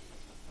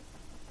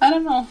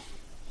don't know.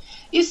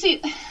 You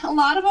see, a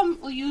lot of them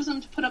will use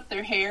them to put up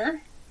their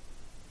hair,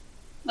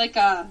 like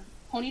a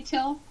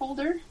ponytail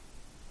holder.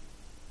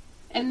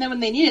 And then when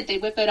they need it, they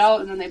whip it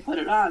out and then they put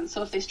it on.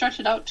 So if they stretch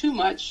it out too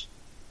much,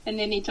 then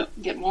they need to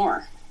get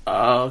more.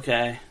 Oh,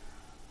 okay.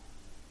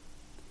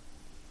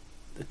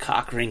 The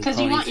cock ring. Because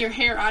you want your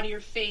hair out of your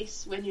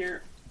face when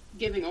you're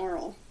giving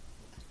oral.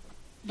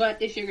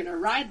 But if you're going to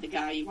ride the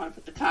guy, you want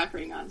to put the cock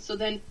ring on. So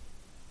then,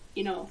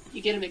 you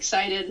get him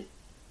excited,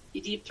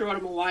 you deep throat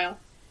him a while,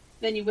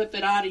 then you whip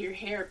it out of your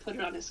hair, put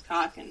it on his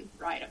cock, and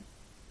ride him.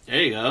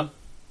 There you go.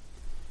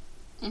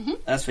 Mm-hmm.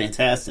 That's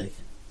fantastic.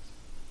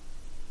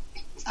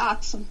 It's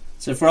awesome.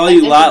 So for all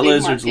you lot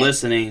lizards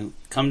listening,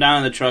 come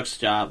down to the truck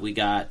stop. We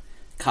got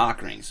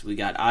cock rings, we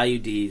got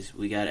IUDs,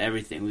 we got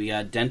everything. We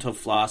got dental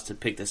floss to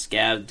pick the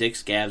scab dick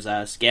scabs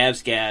out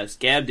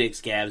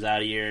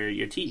of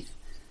your teeth.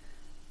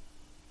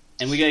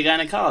 And we got a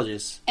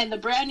gynecologist. And the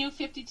brand new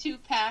 52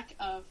 pack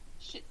of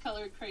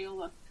shit-colored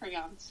Crayola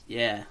crayons.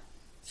 Yeah.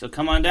 So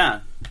come on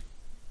down.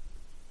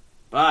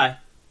 Bye.